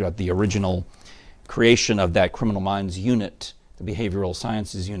 which talked about the original creation of that Criminal Minds unit, the Behavioral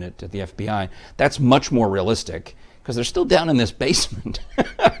Sciences unit at the FBI, that's much more realistic because they're still down in this basement.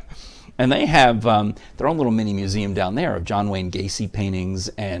 And they have their own little mini museum down there of John Wayne Gacy paintings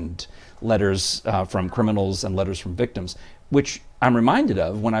and letters from criminals and letters from victims, which I'm reminded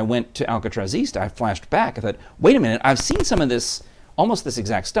of when I went to Alcatraz East. I flashed back. I thought, wait a minute, I've seen some of this, almost this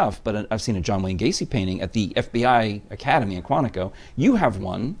exact stuff, but I've seen a John Wayne Gacy painting at the FBI Academy in Quantico. You have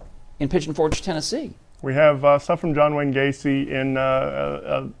one in Pigeon Forge, Tennessee. We have stuff from John Wayne Gacy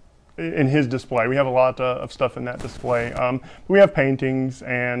in his display. We have a lot of stuff in that display. We have paintings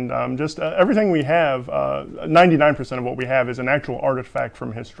and just everything we have. 99% of what we have is an actual artifact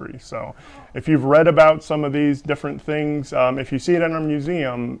from history. So if you've read about some of these different things, if you see it in our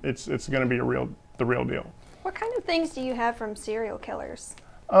museum, it's going to be the real deal. What kind of things do you have from serial killers?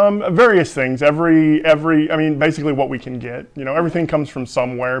 Various things. Basically what we can get. Everything comes from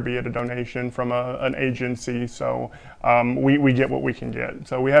somewhere, be it a donation from an agency. So we get what we can get.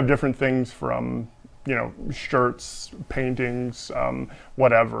 So we have different things from, shirts, paintings,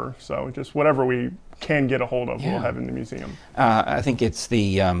 whatever. So just whatever we can get a hold of, we'll have in the museum. I think it's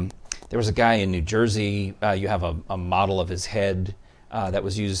there was a guy in New Jersey. You have a model of his head that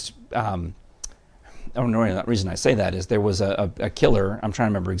was used. The reason I say that is there was a killer. I'm trying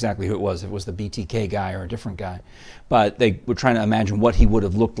to remember exactly who it was. If it was the BTK guy or a different guy. But they were trying to imagine what he would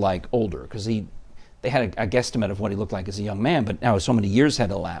have looked like older, because they had a guesstimate of what he looked like as a young man, but now so many years had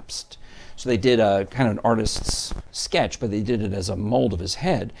elapsed. So they did a kind of an artist's sketch, but they did it as a mold of his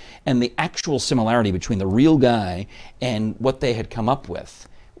head. And the actual similarity between the real guy and what they had come up with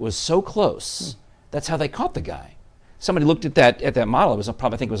was so close. That's how they caught the guy. Somebody looked at that model.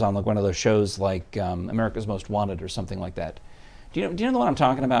 I think it was on one of those shows like America's Most Wanted or something like that. Do you know the one I'm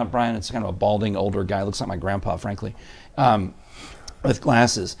talking about, Brian? It's kind of a balding older guy. Looks like my grandpa, frankly, with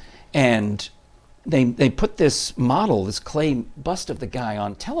glasses. And they put this model, this clay bust of the guy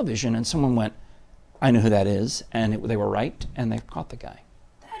on television, and someone went, "I know who that is," and they were right, and they caught the guy.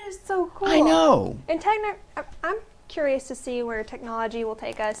 That is so cool. I know. And I'm curious to see where technology will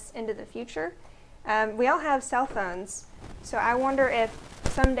take us into the future. We all have cell phones, so I wonder if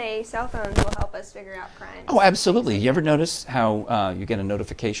someday cell phones will help us figure out crimes. Oh, absolutely. You ever notice how you get a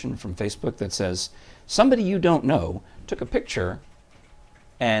notification from Facebook that says somebody you don't know took a picture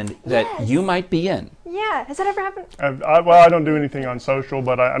and that you might be in? Yeah. Has that ever happened? I don't do anything on social,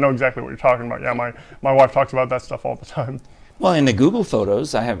 but I know exactly what you're talking about. Yeah, my wife talks about that stuff all the time. Well, in the Google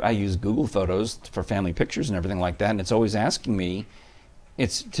Photos, I use Google Photos for family pictures and everything like that, and it's always asking me.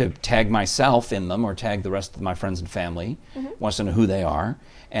 It's to tag myself in them or tag the rest of my friends and family. Wants to know who they are,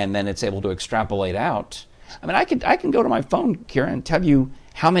 and then it's able to extrapolate out. I mean, I can go to my phone, Kira, and tell you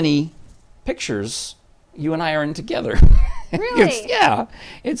how many pictures you and I are in together. Really?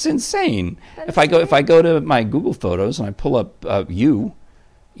 It's insane. If I go to my Google Photos and I pull up you,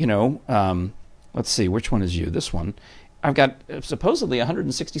 let's see, which one is you? This one. I've got supposedly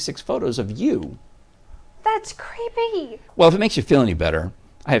 166 photos of you. That's creepy. Well, if it makes you feel any better,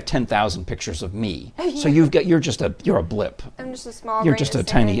 I have 10,000 pictures of me. So you're a blip. I'm just a small. You're just a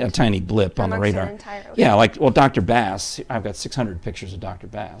tiny blip on the radar. Yeah, Dr. Bass. I've got 600 pictures of Dr.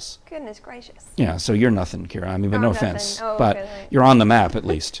 Bass. Goodness gracious. Yeah, so you're nothing, Kira. I mean, but no offense, Oh, but okay. you're on the map at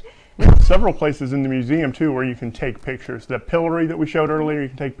least. We have several places in the museum too where you can take pictures. The pillory that we showed earlier, you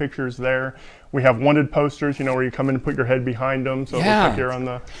can take pictures there. We have wanted posters, where you come in and put your head behind them, so it looks like you're on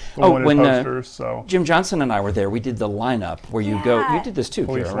the wanted posters. So Jim Johnson and I were there. We did the lineup where you go. You did this too,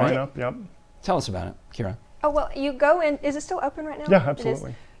 police Kira, right? lineup, yep. Tell us about it, Kira. Oh, well, you go in. Is it still open right now? Yeah,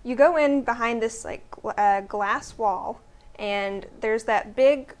 absolutely. You go in behind this glass wall, and there's that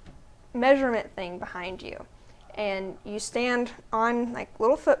big measurement thing behind you. And you stand on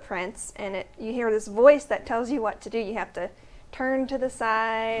little footprints, and you hear this voice that tells you what to do. You have to turn to the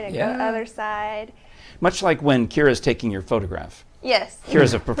side and go to the other side. Much like when Kira's taking your photograph. Yes.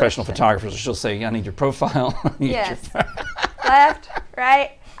 Kira's a professional photographer, so she'll say, I need your profile. Yes. Left,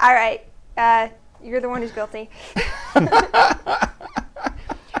 right, all right. You're the one who's guilty.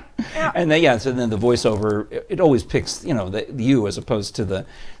 And then, so then the voiceover, it always picks, the you as opposed to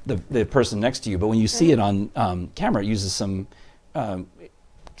the person next to you. But when you see it on camera, it uses some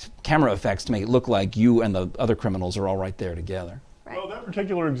camera effects to make it look like you and the other criminals are all right there together. Right. Well, that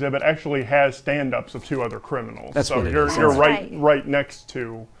particular exhibit actually has stand-ups of 2 other criminals. That's so what it you're is. you're That's right next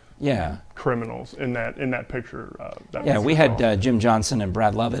to Yeah. criminals in that picture. We had Jim Johnson and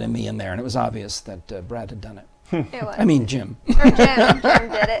Brad Lovett and me in there, and it was obvious that Brad had done it. It was. I mean, Jim. Or Jim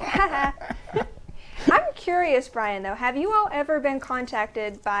did it. I'm curious, Brian, though. Have you all ever been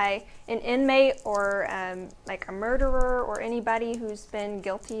contacted by an inmate or a murderer or anybody who's been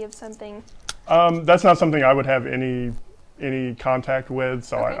guilty of something? That's not something I would have any contact with,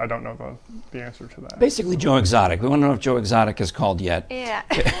 so Okay. I don't know the answer to that. Basically, Joe Exotic. We want to know if Joe Exotic has called yet Yeah.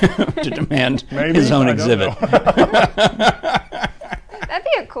 to demand Maybe, his own I don't exhibit. That'd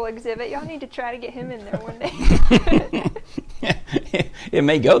be a cool exhibit. Y'all need to try to get him in there one day. It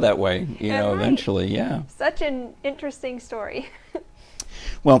may go that way, It might. eventually, yeah. Such an interesting story.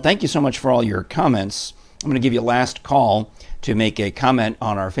 Well, thank you so much for all your comments. I'm going to give you a last call to make a comment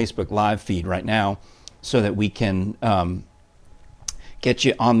on our Facebook Live feed right now so that we can get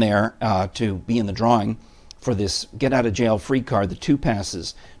you on there to be in the drawing for this Get Out of Jail Free card, the 2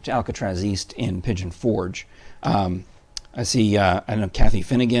 passes to Alcatraz East in Pigeon Forge. I see, I know Kathy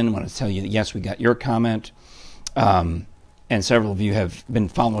Finnegan. I want to tell you that, yes, we got your comment. And several of you have been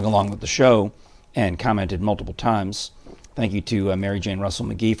following along with the show and commented multiple times. Thank you to Mary Jane Russell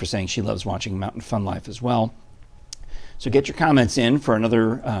McGee for saying she loves watching Mountain Fun Life as well. So get your comments in for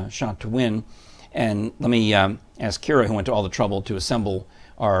another shot to win. And let me ask Kira, who went to all the trouble to assemble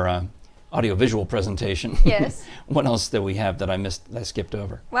our audiovisual presentation. Yes. What else do we have that I skipped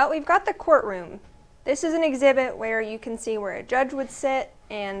over? Well, we've got the courtroom. This is an exhibit where you can see where a judge would sit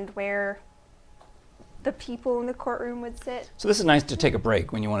and where the people in the courtroom would sit. So this is nice to take a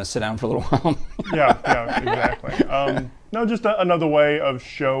break when you want to sit down for a little while. Yeah, exactly. No, just another way of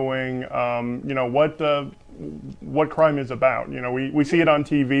showing, what crime is about. We see it on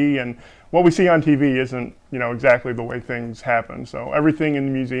TV, and what we see on TV isn't, exactly the way things happen. So everything in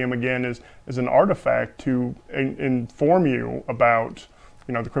the museum, again, is an artifact to inform you about,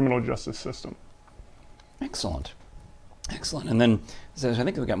 the criminal justice system. Excellent. And then, so I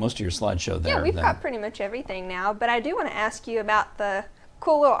think we've got most of your slideshow there. Yeah, we've then. got pretty much everything now, but I do want to ask you about the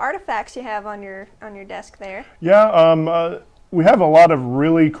cool little artifacts you have on your desk there. Yeah, we have a lot of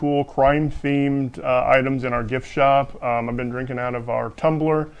really cool crime-themed items in our gift shop. I've been drinking out of our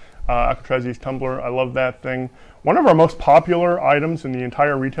tumbler, Alcatraz East tumbler. I love that thing. One of our most popular items in the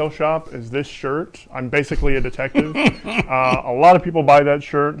entire retail shop is this shirt. I'm basically a detective. A lot of people buy that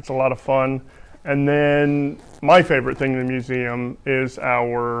shirt. It's a lot of fun. And then my favorite thing in the museum is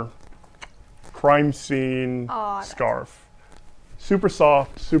our crime scene scarf. Super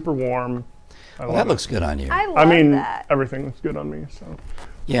soft, super warm. Well, that looks good on you. I love that. Everything looks good on me. So.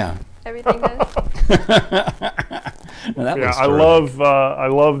 Yeah. Everything does. No, that looks I terrific.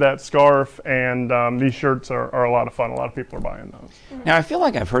 love that scarf, and these shirts are a lot of fun. A lot of people are buying those. Now I feel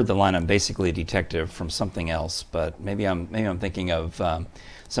like I've heard the line "I'm basically a detective" from something else, but maybe I'm thinking of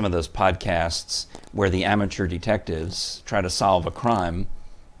some of those podcasts where the amateur detectives try to solve a crime,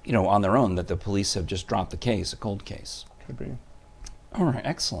 on their own that the police have just dropped the case, a cold case. Could be. All right,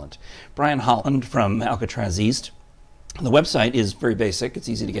 excellent. Brian Holland from Alcatraz East. The website is very basic. It's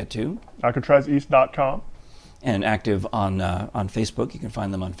easy to get to. AlcatrazEast.com. And active on Facebook. You can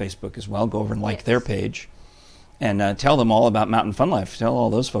find them on Facebook as well. Go over and like their page. And tell them all about Mountain Fun Life. Tell all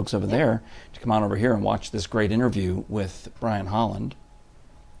those folks over there to come on over here and watch this great interview with Brian Holland.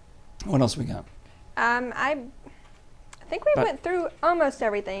 What else we got? I think we went through almost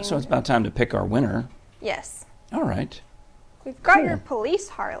everything. So it's about time to pick our winner. Yes. All right. We've got Cool. your police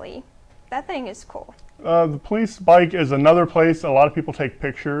Harley. That thing is cool. The police bike is another place a lot of people take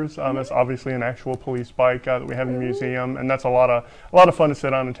pictures. It's obviously an actual police bike that we have in the museum, and that's a lot of fun to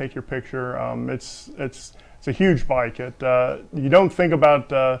sit on and take your picture. It's a huge bike. You don't think about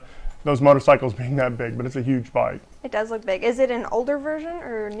those motorcycles being that big, but it's a huge bike. It does look big. Is it an older version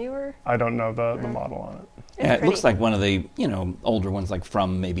or newer? I don't know the model on it. Yeah, it looks like one of the older ones, like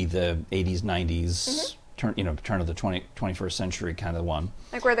from maybe the 80s, 90s. Turn of the 21st century kind of one.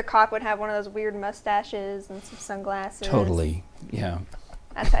 Like where the cop would have one of those weird mustaches and some sunglasses. Totally, yeah.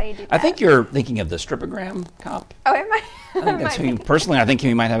 That's how you do that. I think you're thinking of the Stripogram cop. Oh, am I? I think that's who you, personally, I think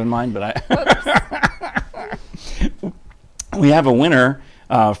you might have in mind, but we have a winner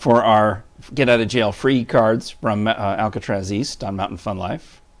for our Get Out of Jail Free cards from Alcatraz East on Mountain Fun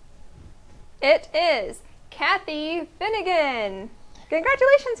Life. It is Kathy Finnegan.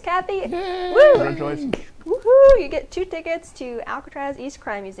 Congratulations, Kathy! Woo! Congratulations. Woohoo! You get 2 tickets to Alcatraz East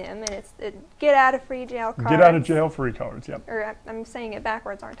Crime Museum, and it's Get Out of Free Jail cards. Get Out of Jail Free cards, yep. Or I'm saying it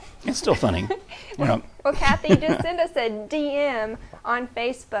backwards, aren't I? It's still funny. Well, Kathy, just send us a DM on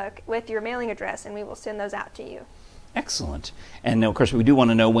Facebook with your mailing address, and we will send those out to you. Excellent. And of course, we do want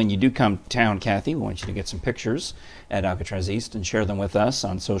to know when you do come to town, Kathy. We want you to get some pictures at Alcatraz East and share them with us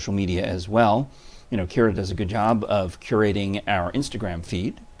on social media as well. Kira does a good job of curating our Instagram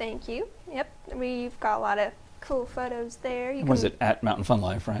feed. Thank you. Yep, we've got a lot of cool photos there. Was it at Mountain Fun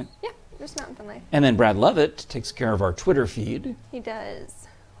Life, right? Yeah, there's Mountain Fun Life. And then Brad Lovett takes care of our Twitter feed. He does.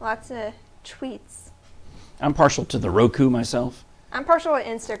 Lots of tweets. I'm partial to the Roku myself. I'm partial to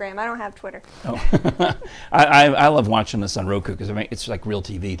Instagram. I don't have Twitter. Oh, I love watching this on Roku because it's like real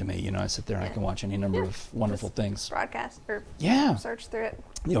TV to me. I sit there and I can watch any number of wonderful things. Broadcast or search through it.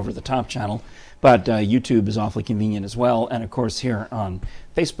 The over-the-top channel. But YouTube is awfully convenient as well, and of course here on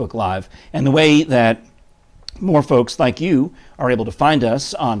Facebook Live. And the way that more folks like you are able to find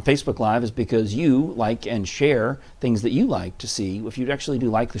us on Facebook Live is because you like and share things that you like to see. If you actually do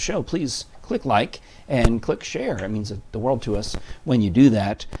like the show, please click like and click share. It means the world to us when you do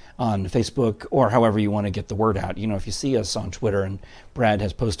that on Facebook or however you want to get the word out. If you see us on Twitter and Brad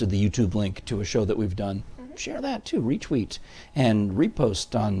has posted the YouTube link to a show that we've done, share that too, retweet and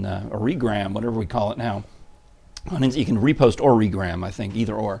repost on or regram, whatever we call it now. You can repost or regram, I think,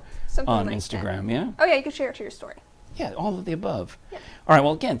 either or. Something on like Instagram, that. Yeah? Oh, yeah, you can share it to your story. Yeah, all of the above. Yeah. All right,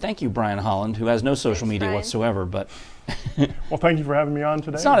 well, again, thank you, Brian Holland, who has no social media Brian. whatsoever, but... Well, thank you for having me on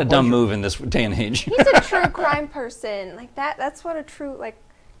today. It's not a dumb move in this day and age. He's a true crime person. Like, that's what a true,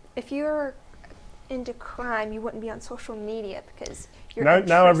 if you're into crime, you wouldn't be on social media because you're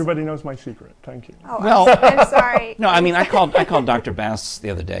now everybody knows my secret. Thank you. Oh, well, I'm sorry. No, I mean, I called Dr. Bass the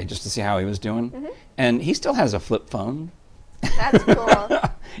other day just to see how he was doing, and he still has a flip phone. That's cool.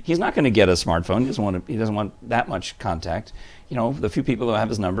 He's not going to get a smartphone. He doesn't want that much contact. The few people who have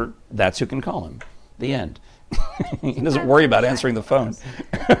his number, that's who can call him. The end. He doesn't worry about answering the phone.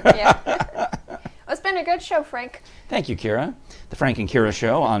 Yeah. Well, it's been a good show, Frank. Thank you, Kira. The Frank and Kira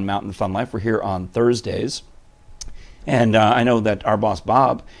Show on Mountain Fun Life. We're here on Thursdays. And I know that our boss,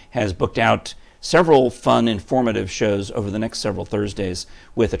 Bob, has booked out several fun, informative shows over the next several Thursdays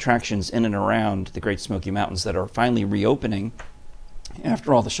with attractions in and around the Great Smoky Mountains that are finally reopening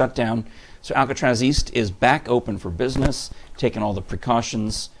after all the shutdown. So Alcatraz East is back open for business, taking all the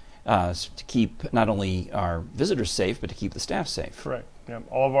precautions to keep not only our visitors safe, but to keep the staff safe. Correct. Yeah.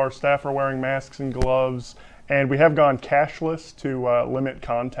 All of our staff are wearing masks and gloves, and we have gone cashless to limit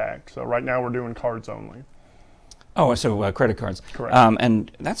contact. So right now we're doing cards only. Oh, so credit cards. Correct.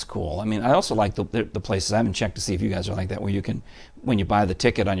 And that's cool. I mean, I also like the places. I haven't checked to see if you guys are like that, where you can, when you buy the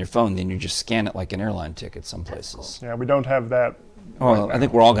ticket on your phone, then you just scan it like an airline ticket some places. Cool. Yeah, we don't have that. Well, I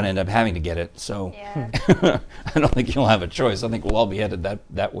think we're all going to end up having to get it, so Yeah. I don't think you'll have a choice. I think we'll all be headed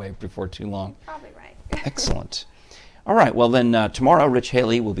that way before too long. Probably right. Excellent. All right, well then tomorrow Rich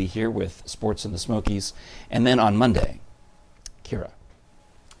Haley will be here with Sports in the Smokies, and then on Monday, Kira.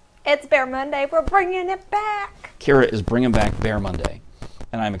 It's Bear Monday. We're bringing it back. Kira is bringing back Bear Monday,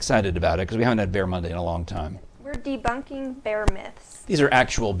 and I'm excited about it because we haven't had Bear Monday in a long time. We're debunking bear myths. These are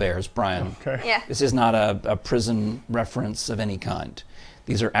actual bears, Brian. Okay. Yeah. This is not a prison reference of any kind.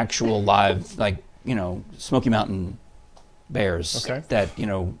 These are actual live, Smoky Mountain bears that,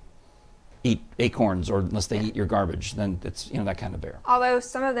 eat acorns, or unless they eat your garbage, then it's, that kind of bear. Although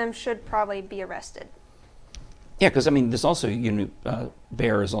some of them should probably be arrested. Yeah, because, there's also,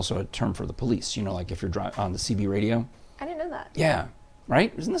 bear is also a term for the police, like if you're on the CB radio. I didn't know that. Yeah,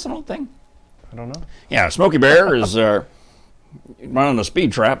 right? Isn't this an old thing? I don't know. Yeah, Smokey Bear is running a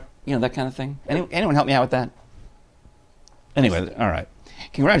speed trap, that kind of thing. Anyone help me out with that? Anyway, all right.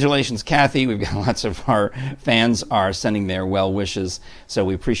 Congratulations, Kathy. We've got lots of our fans are sending their well wishes. So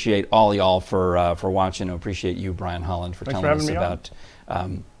we appreciate all y'all for watching. We appreciate you, Brian Holland, for telling us about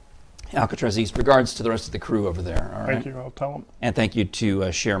Alcatraz East. Regards to the rest of the crew over there. All right? Thank you. I'll tell them. And thank you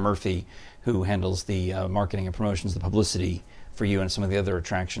to Cher Murphy, who handles the marketing and promotions, the publicity for you and some of the other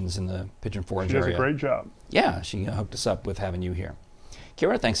attractions in the Pigeon Forge area. She does a great job. Yeah, she hooked us up with having you here.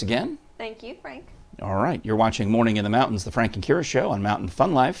 Kira, thanks again. Thank you, Frank. All right, you're watching Morning in the Mountains, the Frank and Kira Show on Mountain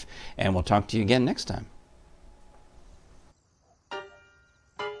Fun Life, and we'll talk to you again next time.